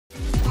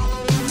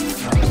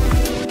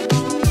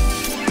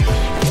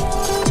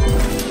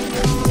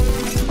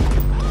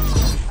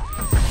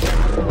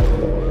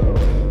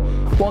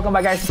welcome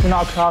back, guys. It's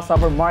Pinoy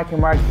Crossover. Mark and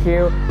Mark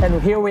here,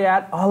 and here we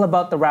at all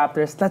about the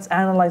Raptors. Let's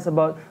analyze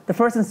about the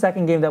first and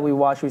second game that we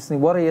watched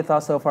recently. What are your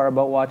thoughts so far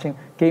about watching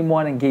Game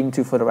 1 and Game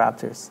 2 for the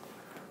Raptors?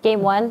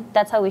 Game 1,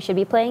 that's how we should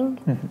be playing,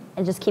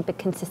 and just keep it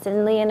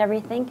consistently and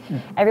everything.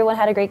 Everyone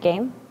had a great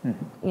game,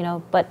 you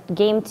know. But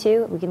Game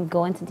 2, we can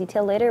go into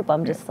detail later. But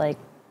I'm just like,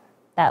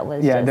 that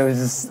was that was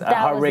just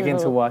heartbreaking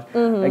to watch.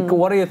 Like,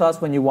 what are your thoughts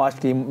when you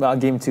watched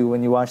Game 2?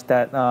 When you watched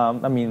that,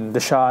 I mean, the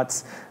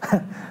shots,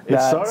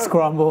 that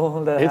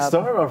scramble. It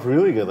started off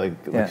really good.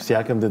 Like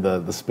Siakam did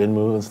the spin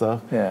move and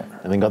stuff. Yeah.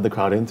 And then got the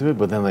crowd into it.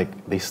 But then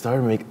like they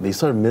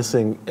started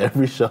missing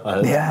every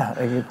shot. Yeah.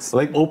 Like, it's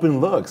like open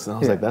looks, and I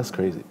was like, that's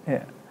crazy.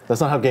 Yeah. That's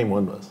not how Game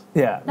 1 was.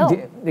 Yeah. No.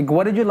 Like,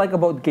 what did you like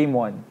about Game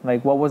 1?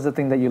 Like, what was the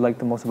thing that you liked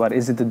the most about it?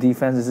 Is it the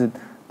defense? Is it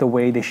the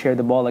way they shared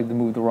the ball, like the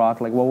move the rock?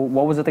 Like,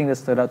 what was the thing that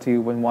stood out to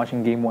you when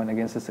watching Game 1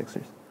 against the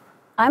Sixers?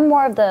 I'm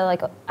more of the,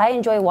 like, I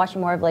enjoy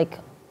watching more of, like,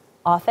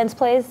 offense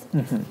plays.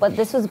 But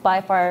this was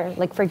by far,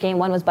 like, for Game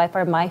 1 was by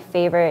far my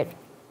favorite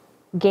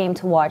game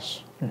to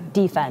watch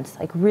defense.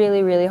 Like,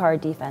 really, really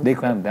hard defense. They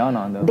clamped down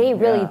on them. They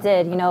really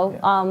did, you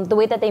know. The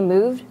way that they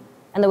moved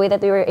and the way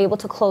that they were able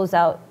to close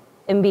out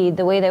Embiid,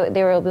 the way that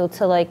they were able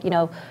to, like, you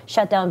know,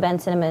 shut down Ben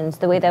Simmons,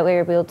 the way that we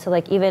were able to,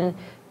 like, even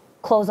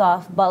close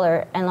off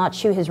Butler and not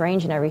shoot his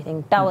range and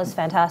everything. That was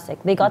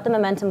fantastic. They got the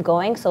momentum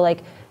going. So,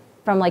 like,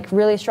 from, like,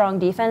 really strong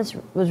defense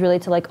was really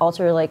to, like,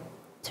 alter, like,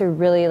 to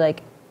really,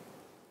 like,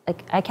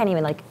 I can't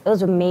even, like, it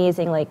was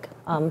amazing, like,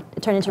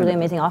 it turned into really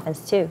amazing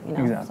offense, too, you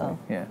know. Exactly, so.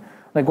 yeah.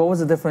 Like, what was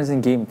the difference in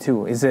Game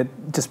 2? Is it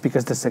just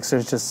because the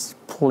Sixers just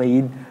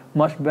played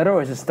much better,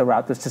 or is it just the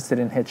Raptors just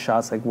didn't hit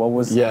shots? Like, what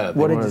was? Yeah.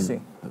 What did you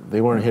see?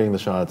 They weren't hitting the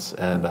shots,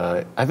 and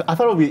I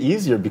thought it would be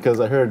easier because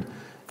I heard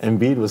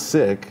Embiid was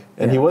sick,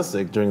 and he was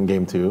sick during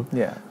Game 2.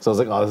 Yeah. So I was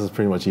like, oh, this is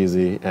pretty much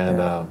easy,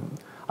 and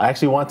I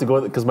actually wanted to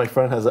go because my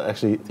friend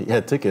he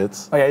had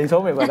tickets. Oh yeah, you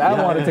told me about that.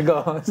 I wanted to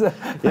go.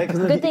 Yeah,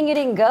 Good thing you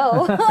didn't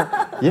go.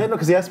 Yeah, no,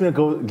 because he asked me to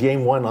go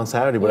Game 1 on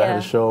Saturday, but I had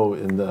a show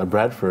in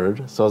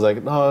Bradford, so I was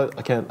like, no,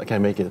 I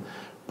can't make it.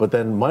 But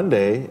then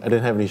Monday, I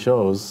didn't have any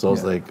shows, so I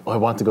was like, oh, I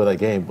want to go to that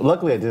game. But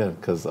luckily, I didn't,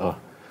 because it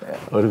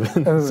would have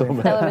been so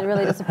bad. That would have been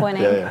really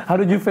disappointing. How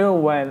did you feel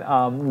when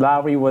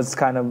Lowry was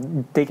kind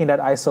of taking that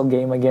ISO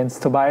game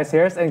against Tobias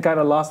Harris and kind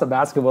of lost the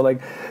basketball?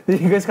 Like,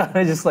 did you guys kind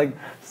of just like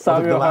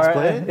stop your last heart?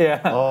 play?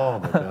 Yeah. Oh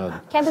my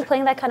God. Can't be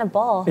playing that kind of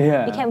ball.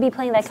 Yeah. You can't be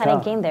playing that kind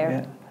of game there.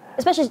 Yeah.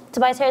 Especially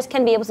Tobias Harris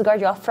can be able to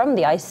guard you off from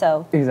the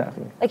ISO.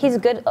 Exactly. Like, he's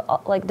good,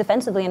 like,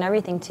 defensively and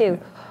everything, too.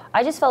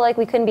 I just felt like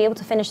we couldn't be able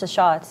to finish the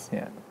shots.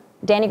 Yeah.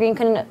 Danny Green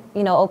couldn't,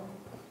 you know,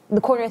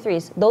 the corner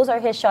threes. Those are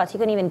his shots. He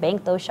couldn't even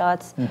bank those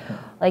shots.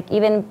 Like,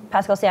 even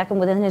Pascal Siakam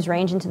within his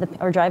range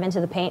or drive into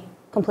the paint,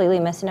 completely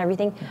missing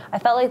everything. I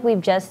felt like we've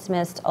just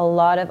missed a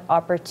lot of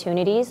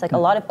opportunities, like a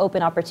lot of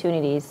open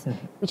opportunities.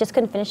 We just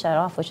couldn't finish that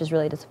off, which is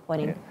really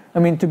disappointing. Yeah. I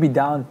mean, to be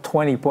down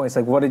 20 points,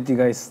 like, what did you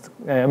guys?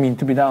 I mean,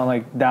 to be down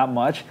like that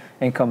much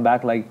and come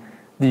back, like,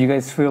 do you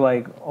guys feel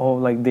like, oh,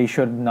 like they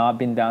should not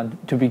been down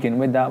to begin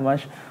with that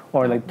much,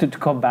 or like to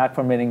come back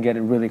from it and get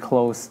it really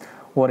close?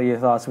 What are your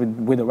thoughts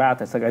with the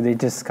Raptors? Like, are they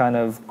just kind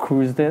of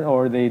cruised it,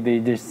 or they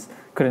just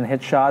couldn't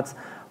hit shots?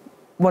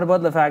 What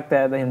about the fact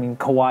that, I mean,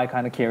 Kawhi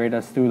kind of carried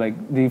us through?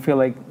 Like, do you feel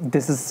like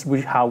this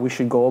is how we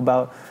should go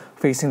about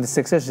facing the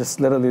Sixers? Just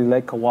literally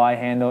let Kawhi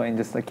handle and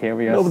just like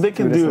carry us. No, but they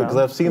can do it because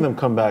round? I've seen them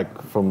come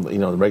back from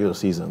the regular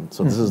season,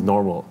 so this is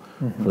normal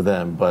for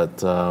them.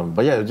 But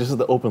yeah, just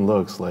the open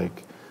looks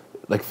like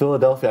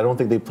Philadelphia. I don't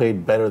think they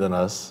played better than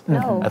us.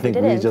 No, I think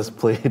they we didn't. just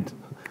played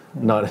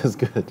not as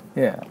good.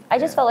 Yeah. I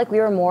just felt like we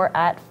were more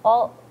at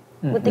fault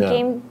with the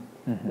game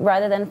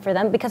rather than for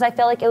them, because I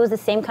felt like it was the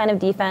same kind of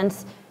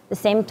defense, the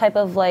same type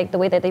of, like, the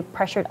way that they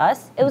pressured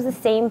us. It was the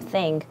same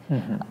thing.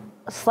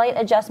 Slight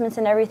adjustments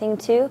and everything,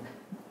 too.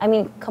 I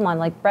mean, come on,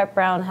 like, Brett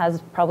Brown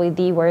has probably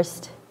the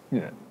worst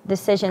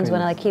decisions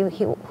when, like,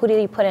 who did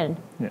he put in?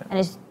 Yeah.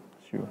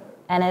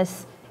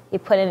 Ennis. He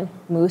put in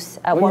Moose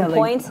at one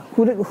point.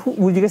 Who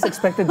would you guys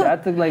expected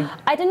that to, like?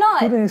 I did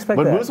not. Who didn't expect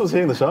But that? Moose was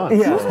hitting the shots.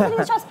 Yeah. Moose was hitting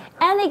the shots,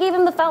 and they gave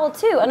him the foul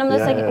too. And I'm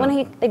just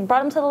when they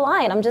brought him to the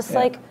line, I'm just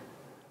like,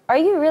 are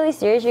you really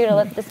serious? You're gonna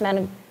let this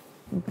man?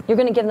 You're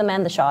gonna give the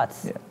man the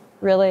shots? Yeah.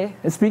 Really?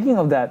 And speaking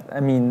of that,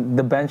 I mean,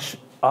 the bench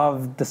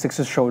of the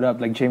Sixers showed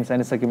up, like James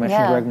Ennis, like you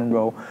mentioned, Greg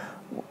Monroe.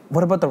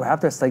 What about the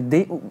Raptors? Like,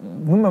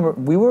 remember,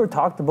 we were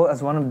talked about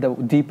as one of the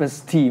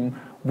deepest team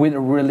with a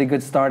really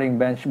good starting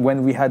bench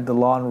when we had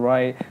DeLon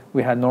Wright,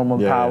 we had Norman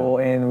Powell,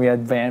 and we had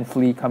Van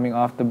Fleet coming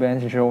off the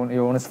bench,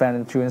 Jonas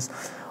Valanciunas.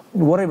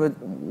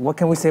 What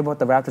can we say about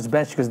the Raptors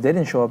bench? Because they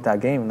didn't show up that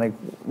game. Like,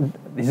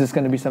 is this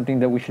going to be something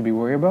that we should be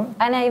worried about?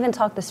 And I even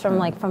talked this from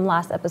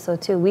last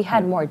episode too. We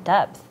had more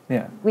depth.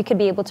 Yeah. We could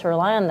be able to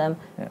rely on them.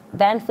 Yeah.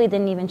 Van Fleet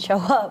didn't even show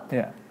up.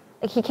 Yeah.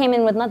 Like, he came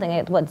in with nothing.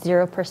 At what,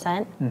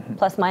 0%?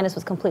 Plus minus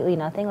was completely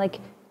nothing. Like,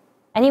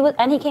 and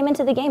he came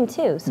into the game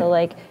too. So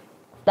like,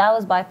 that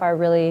was by far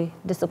really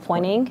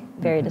disappointing.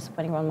 Very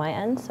disappointing on my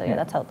end. So yeah,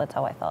 that's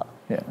how I felt.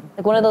 Yeah.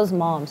 Like one of those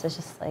moms. It's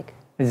just like,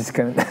 It's just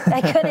kind of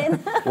I couldn't.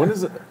 When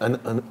is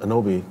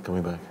Anobi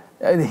coming back?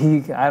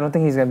 I don't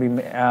think he's gonna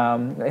be.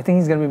 I think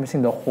he's gonna be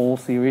missing the whole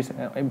series,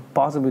 and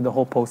possibly the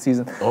whole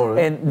postseason. Oh,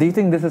 really? And do you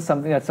think this is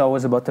something that's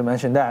always about to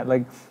mention that?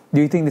 Like,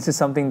 do you think this is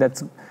something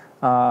that's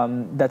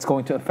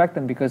going to affect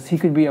him, because he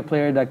could be a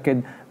player that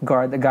could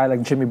guard a guy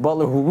like Jimmy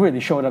Butler, who really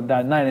showed up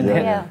that night and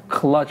hit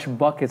clutch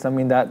buckets. I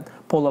mean, that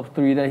pull-up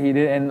three that he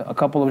did and a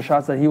couple of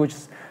shots that he was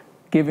just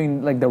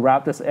giving like the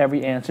Raptors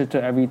every answer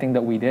to everything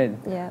that we did.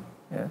 Yeah.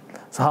 Yeah.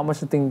 So how much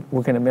do you think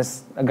we're gonna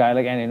miss a guy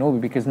like Anunoby?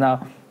 Because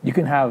now you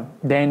can have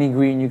Danny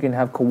Green, you can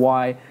have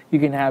Kawhi, you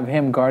can have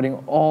him guarding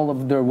all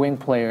of their wing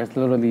players,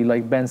 literally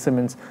like Ben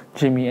Simmons,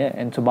 Jimmy,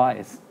 and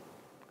Tobias.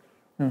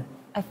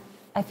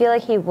 I feel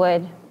like he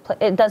would.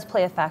 It does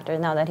play a factor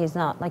now that he's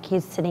not, like,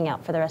 he's sitting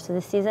out for the rest of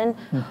the season.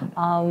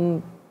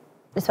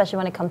 Especially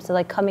when it comes to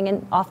like coming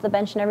in off the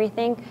bench and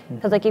everything.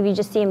 Because like if you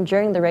just see him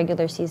during the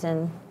regular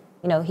season,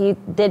 you know, he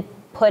did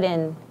put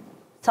in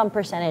some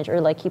percentage,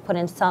 or like he put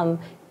in some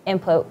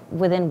input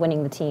within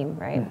winning the team,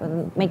 right?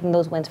 Within making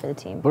those wins for the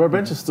team. But our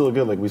bench is still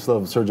good. Like we still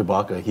have Serge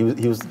Ibaka.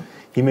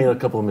 He made a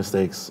couple of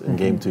mistakes in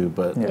game 2,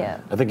 but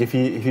I think if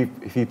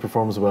he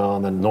performs well,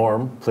 and then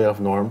playoff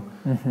Norm,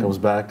 comes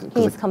back.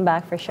 He's come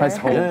back for sure. Let's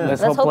hope.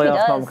 Let's hope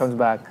playoff Norm comes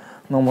back.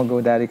 No more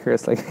GoDaddy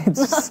Chris. Like it's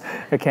just,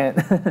 I can't.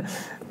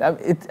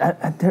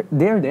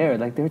 They're there.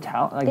 Like they're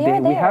talent. Like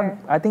we have.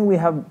 I think we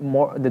have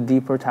more the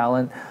deeper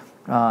talent.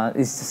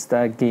 It's just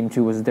that game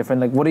 2 was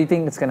different. Like, what do you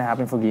think is going to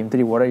happen for game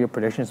 3? What are your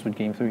predictions with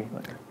game 3?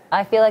 Like,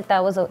 I feel like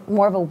that was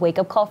more of a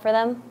wake-up call for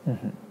them.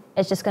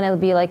 It's just going to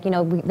be like, you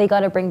know, they got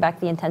to bring back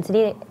the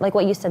intensity. Like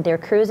what you said, they're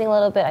cruising a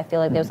little bit. I feel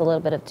like there was a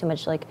little bit of too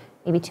much, like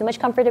maybe too much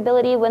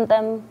comfortability with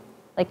them.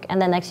 Like,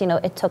 and then next, you know,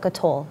 it took a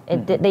toll.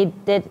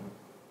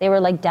 They were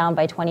like down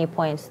by 20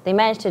 points. They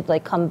managed to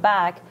like come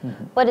back,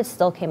 but it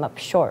still came up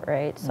short,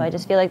 right? So I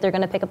just feel like they're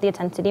going to pick up the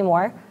intensity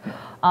more.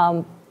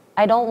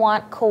 I don't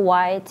want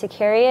Kawhi to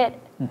carry it.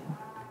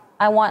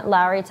 I want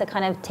Lowry to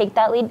kind of take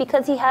that lead,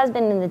 because he has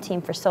been in the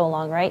team for so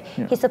long, right?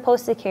 He's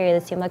supposed to carry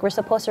this team. Like, we're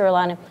supposed to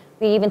rely on him.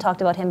 We even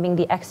talked about him being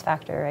the X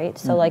factor, right?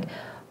 So like,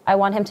 I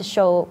want him to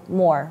show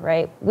more,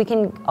 right? We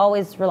can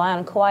always rely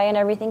on Kawhi and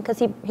everything, because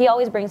he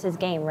always brings his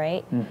game,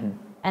 right?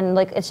 And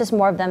like, it's just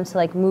more of them to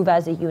like move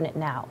as a unit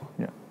now.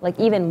 Like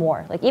even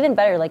more, like even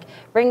better, like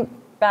bring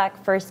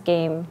back first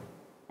game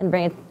and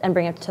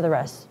bring it to the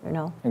rest, you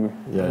know?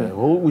 Yeah.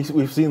 Well,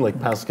 we've seen like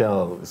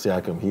Pascal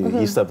Siakam.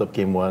 He stepped up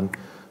game 1.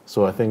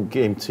 So I think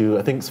game 2,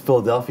 I think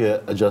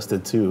Philadelphia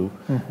adjusted too,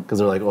 because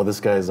they're like, oh, this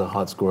guy is a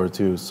hot scorer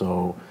too.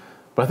 So,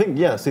 but I think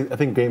I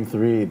think game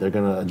 3 they're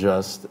gonna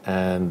adjust,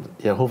 and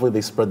hopefully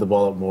they spread the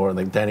ball up more, and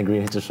like Danny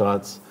Green hits the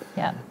shots.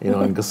 You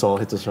know, and Gasol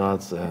hits the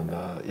shots, and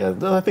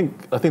I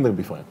think they'll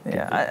be fine.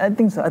 I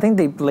think so. I think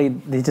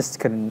they just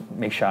couldn't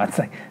make shots.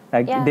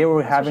 Like they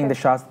were having the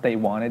shots they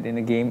wanted in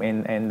the game,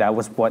 and that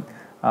was what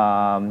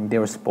they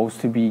were supposed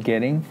to be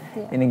getting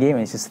in the game.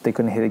 And it's just they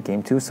couldn't hit it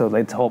game 2. So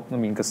let's hope. I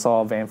mean,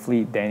 Gasol, Van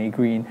Fleet, Danny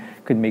Green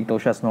could make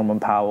those shots. Norman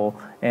Powell,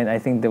 and I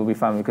think they'll be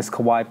fine, because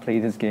Kawhi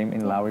played his game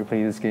and Lowry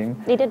played his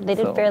game. They did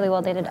fairly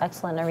well. They did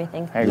excellent and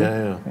everything.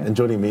 And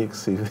Jody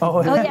Meeks. He just came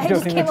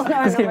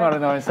out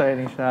of nowhere and started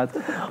hitting shots.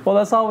 Well,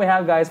 that's all we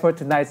have, guys, for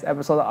tonight's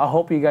episode. I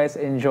hope you guys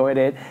enjoyed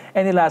it.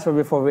 Any last word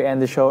before we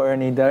end the show,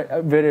 Ernie?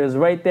 The video is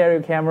right there,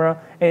 your camera.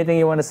 Anything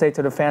you want to say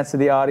to the fans, to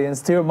the audience,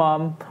 to your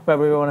mom,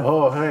 wherever you want to.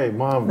 Oh, hey,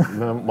 mom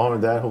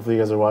and dad. Hopefully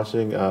you guys are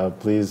watching.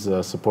 Please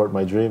support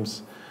my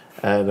dreams.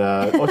 And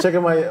check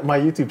out my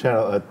YouTube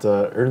channel at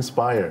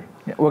Ernspire.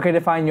 Where can they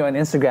find you on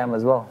Instagram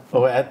as well?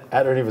 Oh, at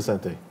Ernie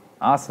Vicente.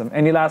 Awesome.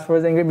 Any last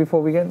words, Ingrid, before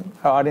we get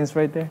our audience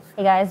right there?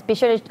 Hey guys, be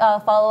sure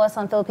to follow us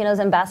on Filipinos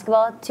in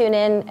Basketball. Tune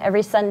in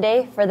every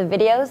Sunday for the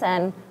videos,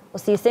 and we'll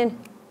see you soon.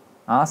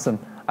 Awesome.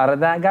 Out of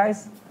that,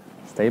 guys,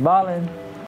 stay ballin'.